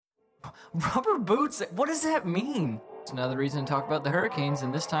Rubber boots? What does that mean? It's another reason to talk about the Hurricanes,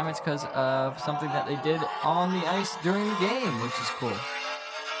 and this time it's because of something that they did on the ice during the game, which is cool.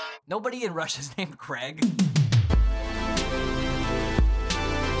 Nobody in Russia's named Craig.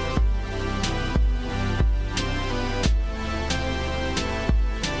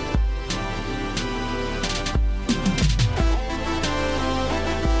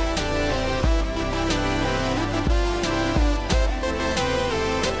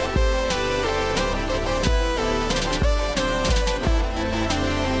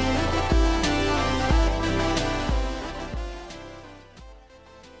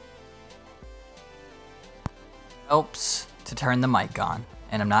 Helps to turn the mic on,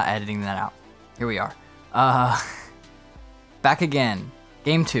 and I'm not editing that out. Here we are. Back again.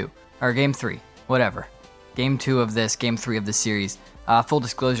 Game 2, or Game 3, whatever. Game 2 of this, Game 3 of the series. Full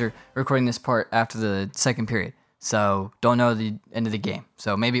disclosure, recording this part after the second period, so don't know the end of the game.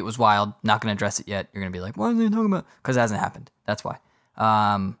 So maybe it was wild, not going to address it yet. You're going to be like, what are they talking about? Because it hasn't happened. That's why.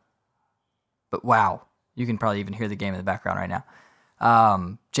 But wow, you can probably even hear the game in the background right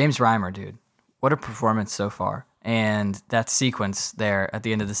now. James Reimer, dude. What a performance so far. And that sequence there at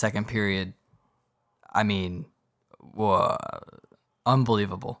the end of the second period, I mean,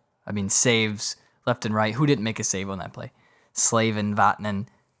 unbelievable. I mean, saves left and right. Who didn't make a save on that play? Slavin, Vatanen,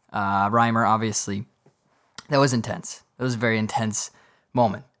 Reimer, obviously. That was intense. It was a very intense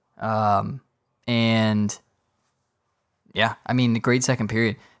moment. And, yeah, I mean, the great second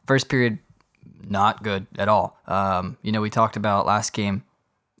period. First period, not good at all. We talked about last game,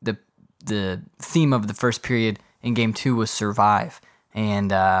 the theme of the first period in Game 2 was survive,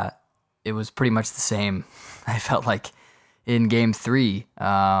 and it was pretty much the same, I felt like, in Game 3,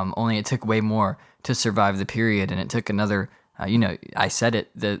 only it took way more to survive the period, and it took another, I said it,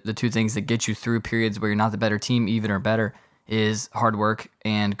 the two things that get you through periods where you're not the better team, even or better, is hard work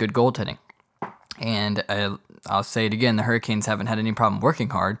and good goaltending. And I'll say it again, the Hurricanes haven't had any problem working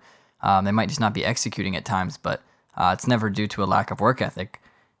hard. They might just not be executing at times, but it's never due to a lack of work ethic,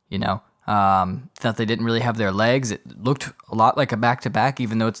 That they didn't really have their legs. It looked a lot like a back-to-back,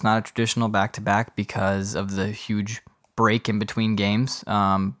 even though it's not a traditional back-to-back because of the huge break in between games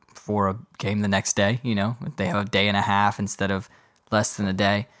for a game the next day. They have a day and a half instead of less than a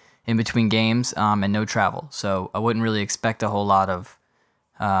day in between games and no travel. So I wouldn't really expect a whole lot of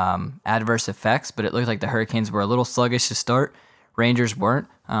adverse effects, but it looked like the Hurricanes were a little sluggish to start. Rangers weren't.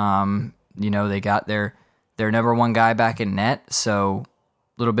 They got their number one guy back in net, so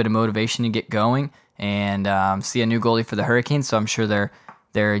little bit of motivation to get going and see a new goalie for the Hurricanes. So I'm sure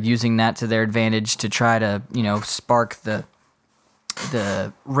they're using that to their advantage to try to spark the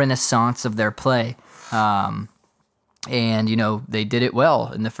renaissance of their play. They did it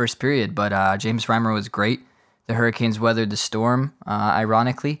well in the first period. But James Reimer was great. The Hurricanes weathered the storm,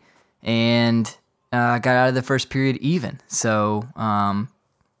 ironically, and got out of the first period even. So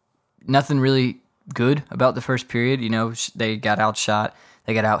nothing really good about the first period. They got outshot.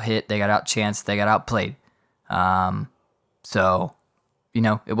 They got out-hit, they got out-chanced, they got outplayed. It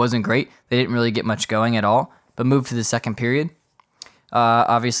wasn't great. They didn't really get much going at all, but moved to the second period.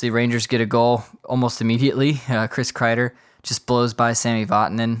 Obviously, Rangers get a goal almost immediately. Chris Kreider just blows by Sami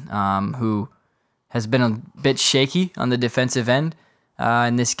Vatanen, who has been a bit shaky on the defensive end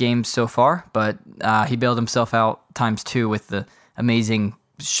in this game so far, but he bailed himself out times 2 with the amazing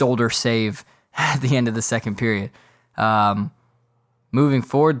shoulder save at the end of the second period. Moving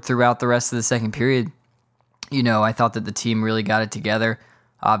forward throughout the rest of the second period, I thought that the team really got it together.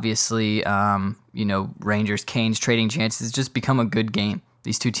 Obviously, Rangers, Canes trading chances, just become a good game.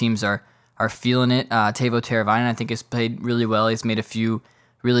 These two teams are feeling it. Teuvo Teravainen, I think, has played really well. He's made a few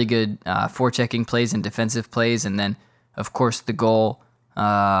really good forechecking plays and defensive plays. And then, of course, the goal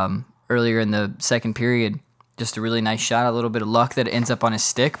earlier in the second period, just a really nice shot, a little bit of luck that ends up on his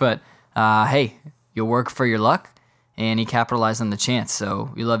stick. But, hey, you'll work for your luck. And he capitalized on the chance, so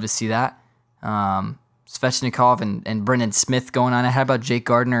we love to see that. Svechnikov and Brendan Smith going on. How about Jake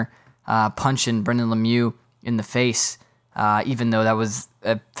Gardiner punching Brendan Lemieux in the face, even though that was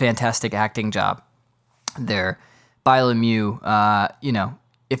a fantastic acting job there by Lemieux.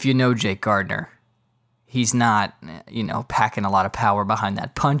 If you know Jake Gardiner, he's not, packing a lot of power behind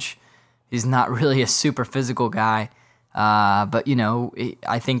that punch. He's not really a super physical guy, but,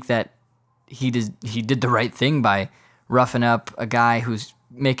 I think that he did the right thing by roughing up a guy who's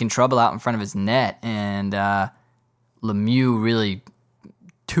making trouble out in front of his net, and Lemieux really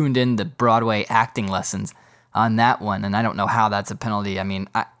tuned in the Broadway acting lessons on that one, and I don't know how that's a penalty. I mean,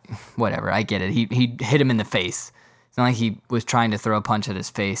 whatever, I get it. He hit him in the face. It's not like he was trying to throw a punch at his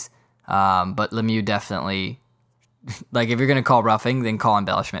face, but Lemieux definitely Like, if you're going to call roughing, then call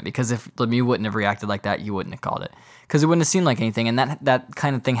embellishment, because if Lemieux wouldn't have reacted like that, you wouldn't have called it, because it wouldn't have seemed like anything, and that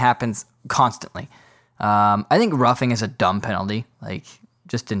kind of thing happens constantly. I think roughing is a dumb penalty, like,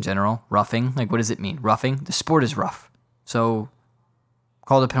 just in general. Roughing, like, what does it mean? Roughing? The sport is rough. So,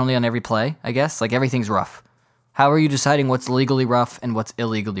 call the penalty on every play, I guess. Like, everything's rough. How are you deciding what's legally rough and what's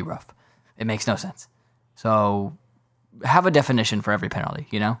illegally rough? It makes no sense. So, have a definition for every penalty,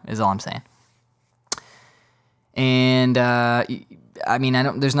 is all I'm saying. And,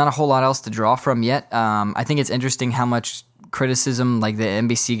 there's not a whole lot else to draw from yet. I think it's interesting how much criticism, like, the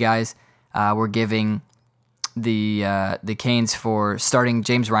NBC guys were giving the Canes for starting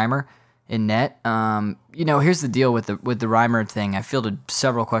James Reimer in net. Here's the deal with the Reimer thing. I fielded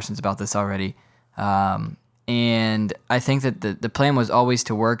several questions about this already. And I think that the plan was always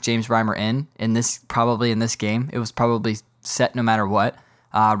to work James Reimer in this game. It was probably set no matter what.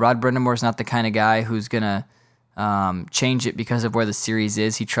 Rod Brendamore's not the kind of guy who's going to change it because of where the series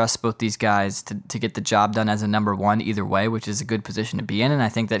is. He trusts both these guys to get the job done as a number one either way, which is a good position to be in. And I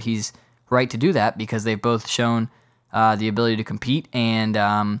think that he's right to do that because they've both shown the ability to compete. And,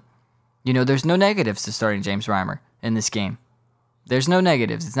 there's no negatives to starting James Reimer in this game. There's no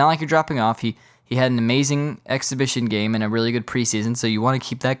negatives. It's not like you're dropping off. He had an amazing exhibition game and a really good preseason, so you want to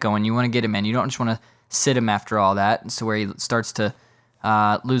keep that going. You want to get him in. You don't just want to sit him after all that, so where he starts to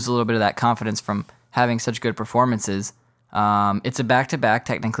lose a little bit of that confidence from having such good performances. It's a back-to-back,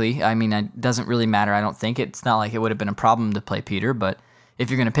 technically. It doesn't really matter, I don't think. It's not like it would have been a problem to play Peter, but if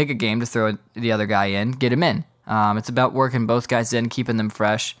you're going to pick a game to throw the other guy in, get him in. It's about working both guys in, keeping them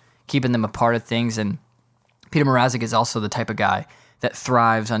fresh, keeping them a part of things, and Peter Mrazek is also the type of guy that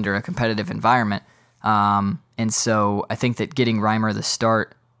thrives under a competitive environment. And so I think that getting Reimer the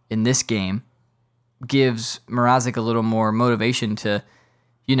start in this game gives Mrazek a little more motivation to,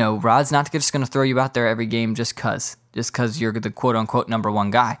 Rod's not just going to throw you out there every game just because you're the quote-unquote number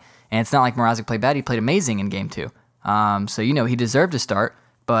one guy. And it's not like Mrazek played bad. He played amazing in game 2. So, he deserved to start,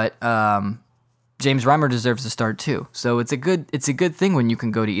 but James Reimer deserves to start too. So it's a good thing when you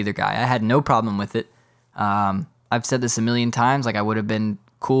can go to either guy. I had no problem with it. I've said this a million times. Like, I would have been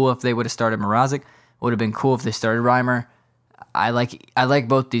cool if they would have started Mrazek. Would have been cool if they started Reimer. I like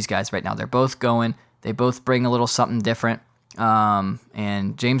both these guys right now. They're both going. They both bring a little something different.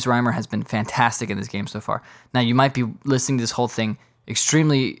 And James Reimer has been fantastic in this game so far. Now, you might be listening to this whole thing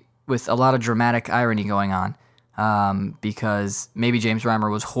extremely with a lot of dramatic irony going on, because maybe James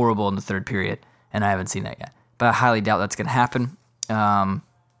Reimer was horrible in the third period, and I haven't seen that yet. But I highly doubt that's going to happen. And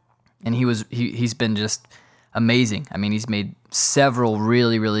he's been just amazing. He's made several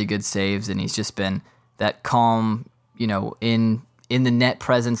really, really good saves, and he's just been that calm, in the net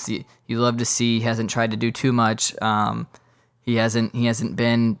presence you love to see. He hasn't tried to do too much. He hasn't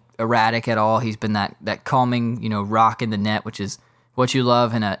been erratic at all. He's been that calming, rock in the net, which is what you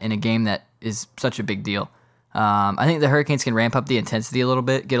love in a game that is such a big deal. I think the Hurricanes can ramp up the intensity a little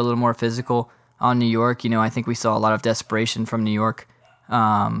bit, get a little more physical on New York. I think we saw a lot of desperation from New York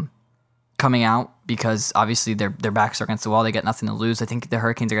coming out because obviously their backs are against the wall. They got nothing to lose. I think the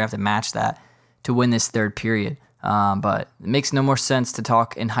Hurricanes are going to have to match that to win this third period. But it makes no more sense to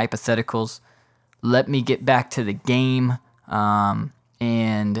talk in hypotheticals. Let me get back to the game,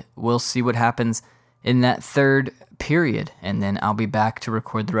 and we'll see what happens in that third period, and then I'll be back to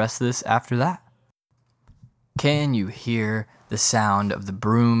record the rest of this after that. Can you hear the sound of the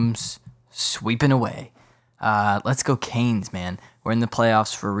brooms sweeping away? Let's go Canes, man. We're in the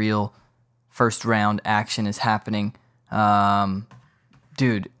playoffs for real. First round action is happening.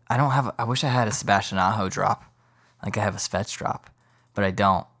 Dude, I wish I had a Sebastian Aho drop. Like I have a Svets drop, but I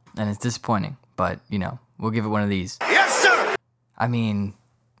don't. And it's disappointing, but we'll give it one of these. Yes, sir!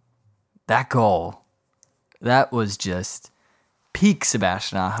 That goal, that was just peak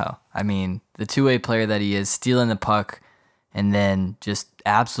Sebastian Aho. The two-way player that he is, stealing the puck and then just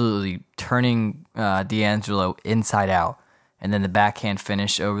absolutely turning D'Angelo inside out. And then the backhand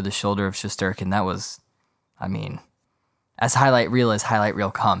finish over the shoulder of Shesterkin. That was, as highlight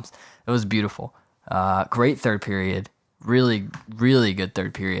reel comes. It was beautiful. Great third period. Really, really good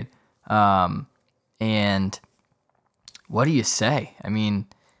third period. And what do you say?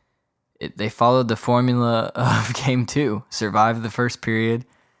 They followed the formula of game 2. Survived the first period.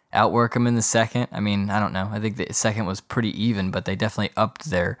 Outwork them in the second. I don't know. I think the second was pretty even, but they definitely upped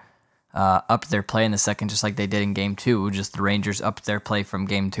their play in the second, just like they did in game 2. Just the Rangers upped their play from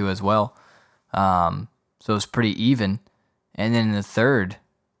game 2 as well. So it was pretty even. And then in the third,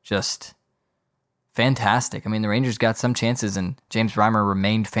 just fantastic. The Rangers got some chances, and James Reimer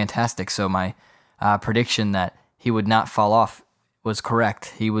remained fantastic. So my prediction that he would not fall off was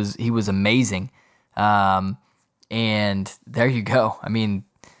correct. He was amazing. And there you go. I mean,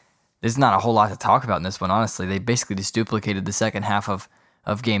 there's not a whole lot to talk about in this one, honestly. They basically just duplicated the second half of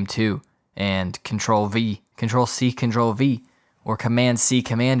Game 2 and Control-V, Control-C, Control-V, or Command-C,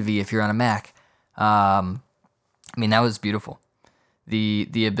 Command-V if you're on a Mac. I mean, that was beautiful.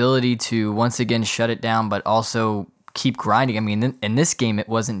 The ability to once again shut it down, but also keep grinding. I mean, in this game, it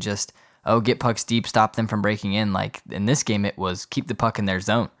wasn't just, get pucks deep, stop them from breaking in. Like, in this game, it was keep the puck in their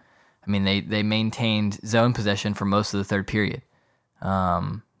zone. I mean, they maintained zone possession for most of the third period.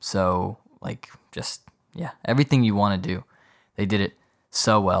 So, like, just, yeah, everything you want to do. They did it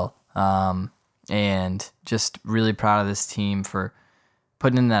so well. And just really proud of this team for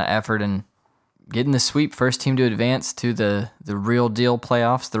putting in that effort and getting the sweep. First team to advance to the real deal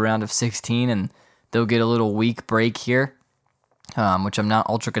playoffs, the round of 16, and they'll get a little week break here, which I'm not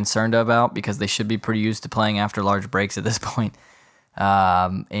ultra concerned about because they should be pretty used to playing after large breaks at this point.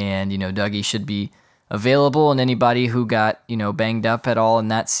 And, Dougie should be available, and anybody who got, banged up at all in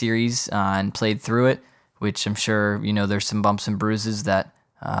that series and played through it, which I'm sure, there's some bumps and bruises that,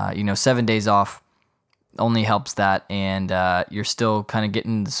 7 days off only helps that, and you're still kind of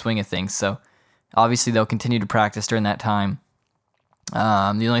getting the swing of things. So obviously they'll continue to practice during that time.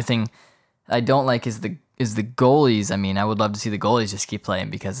 The only thing I don't like is the goalies. I mean, I would love to see the goalies just keep playing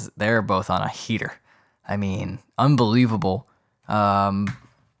because they're both on a heater. I mean, unbelievable.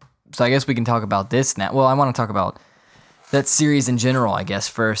 So I guess we can talk about this now. Well, I want to talk about that series in general, I guess,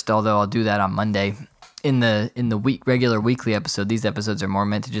 first, although I'll do that on Monday. In the regular weekly episode, these episodes are more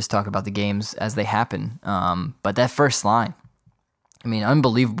meant to just talk about the games as they happen. But that first line, I mean,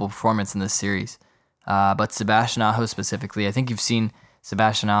 unbelievable performance in this series. But Sebastian Aho specifically, I think you've seen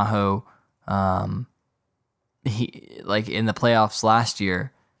Sebastian Aho, he like in the playoffs last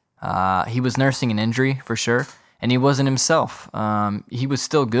year, he was nursing an injury for sure, and he wasn't himself. He was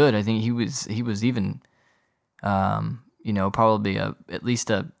still good. I think he was even, probably at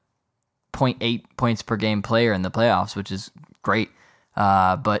least a 0.8 points per game player in the playoffs, which is great.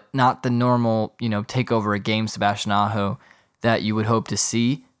 But not the normal, take over a game Sebastian Aho that you would hope to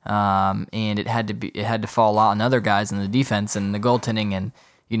see. And it had to fall out on other guys in the defense and the goaltending, and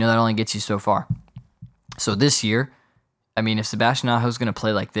that only gets you so far. So this year, I mean, if Sebastian Aho is going to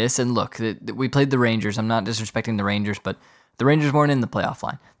play like this, and look, we played the Rangers. I'm not disrespecting the Rangers, but the Rangers weren't in the playoff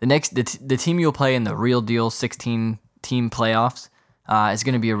line. The team you'll play in the real deal 16-team playoffs is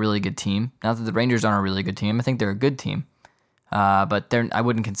going to be a really good team. Not that the Rangers aren't a really good team. I think they're a good team. But I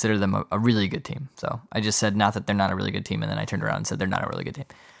wouldn't consider them a really good team. So I just said not that they're not a really good team, and then I turned around and said they're not a really good team.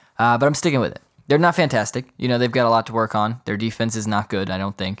 But I'm sticking with it. They're not fantastic. They've got a lot to work on. Their defense is not good, I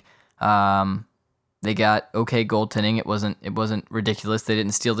don't think. They got okay goaltending. It wasn't ridiculous. They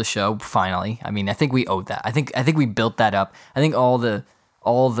didn't steal the show. Finally, I mean, I think we owed that. I think we built that up. I think all the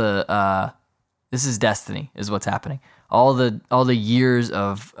this is destiny, is what's happening. All the years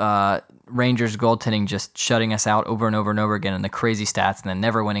of Rangers goaltending just shutting us out over and over and over again, and the crazy stats, and then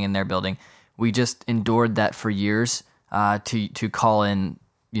never winning in their building. We just endured that for years to call in,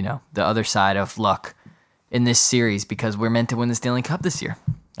 the other side of luck in this series because we're meant to win the Stanley Cup this year.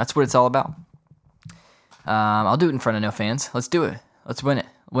 That's what it's all about. I'll do it in front of no fans. Let's do it. Let's win it.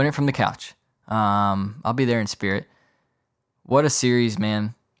 Win it from the couch. I'll be there in spirit. What a series,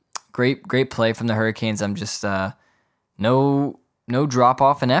 man. Great play from the Hurricanes. I'm just no drop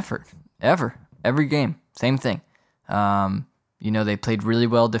off in effort ever. Every game, same thing. They played really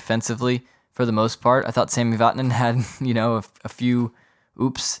well defensively for the most part. I thought Sami Vatanen had a few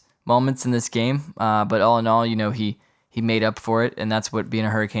oops moments in this game, but all in all, he made up for it, and that's what being a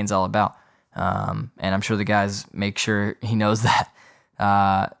Hurricane's all about. And I'm sure the guys make sure he knows that,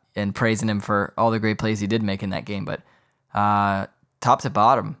 and praising him for all the great plays he did make in that game. But top to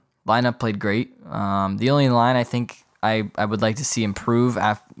bottom, lineup played great. The only line I think I would like to see improve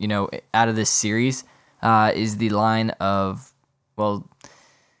out of this series is the line of,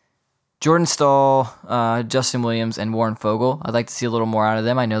 Jordan Staal, Justin Williams, and Warren Fogle. I'd like to see a little more out of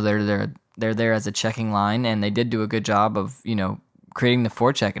them. I know they're there as a checking line, and they did do a good job of creating the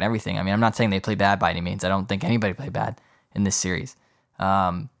forecheck and everything. I mean, I'm not saying they play bad by any means. I don't think anybody played bad in this series.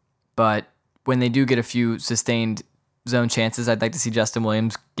 But when they do get a few sustained zone chances, I'd like to see Justin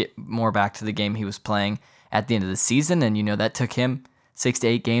Williams get more back to the game he was playing at the end of the season. And, that took him 6 to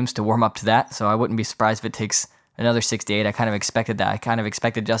 8 games to warm up to that. So I wouldn't be surprised if it takes another 6 to 8. I kind of expected that. I kind of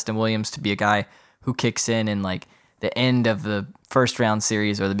expected Justin Williams to be a guy who kicks in like the end of the first round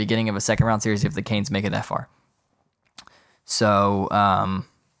series or the beginning of a second round series if the Canes make it that far. So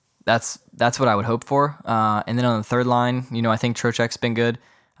that's what I would hope for. And then on the third line, I think Trocheck's been good.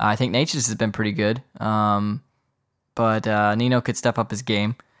 I think Natchez has been pretty good. But Nino could step up his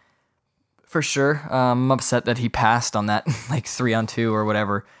game. for sure. I'm upset that he passed on that like 3-on-2 or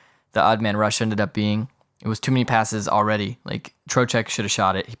whatever the odd man rush ended up being. It was too many passes already. Like Trocheck should have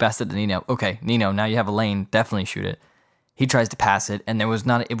shot it. He passed it to Nino. Okay, Nino, now you have a lane. Definitely shoot it. He tries to pass it, and there was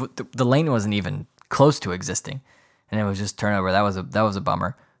not. The lane wasn't even close to existing, and it was just turnover. That was a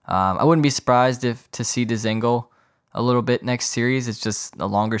bummer. I wouldn't be surprised to see Dzingel a little bit next series. It's just a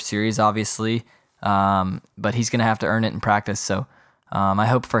longer series, obviously, but he's gonna have to earn it in practice. So I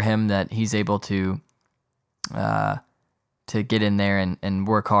hope for him that he's able to get in there and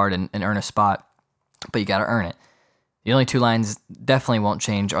work hard and earn a spot. But you got to earn it. The only two lines definitely won't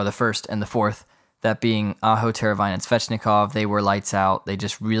change are the first and the fourth, that being Aho, Teravainen, and Svechnikov. They were lights out. They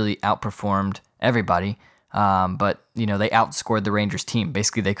just really outperformed everybody. But, they outscored the Rangers team.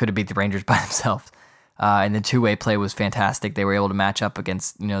 Basically, they could have beat the Rangers by themselves. And the two-way play was fantastic. They were able to match up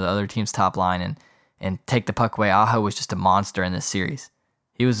against, the other team's top line and take the puck away. Aho was just a monster in this series.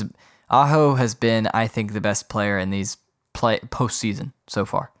 Aho has been, I think, the best player in these postseason so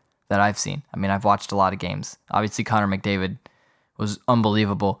far that I've seen. I mean, I've watched a lot of games. Obviously, Connor McDavid was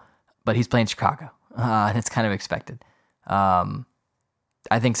unbelievable, but he's playing Chicago, and it's kind of expected.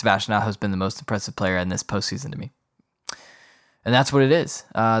 I think Sebastian Aho has been the most impressive player in this postseason to me. And that's what it is.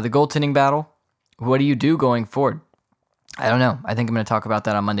 The goaltending battle, what do you do going forward? I don't know. I think I'm going to talk about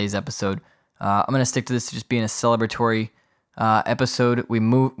that on Monday's episode. I'm going to stick to this just being a celebratory episode. We're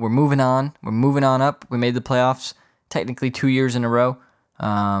moving on. We're moving on up. We made the playoffs technically 2 years in a row.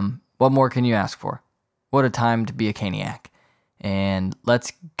 What more can you ask for? What a time to be a Caniac. And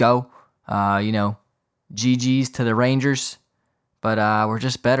let's go. GG's to the Rangers. But we're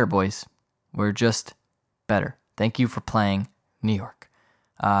just better, boys. We're just better. Thank you for playing New York.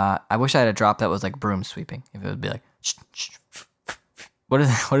 I wish I had a drop that was like broom sweeping. If it would be like, shh, shh, what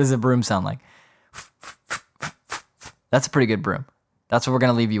does a broom sound like? That's a pretty good broom. That's what we're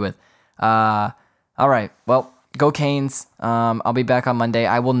going to leave you with. All right. Well, go Canes. I'll be back on Monday.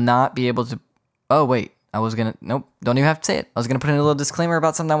 I will not be able to... Oh, wait. Nope. Don't even have to say it. I was going to put in a little disclaimer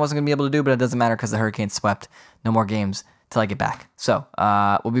about something I wasn't going to be able to do, but it doesn't matter because the Hurricanes swept. No more games till I get back. So,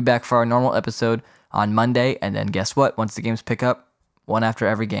 we'll be back for our normal episode on Monday, and then guess what? Once the games pick up, one after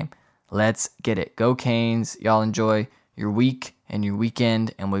every game. Let's get it. Go Canes. Y'all enjoy your week and your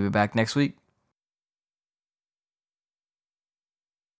weekend, and we'll be back next week.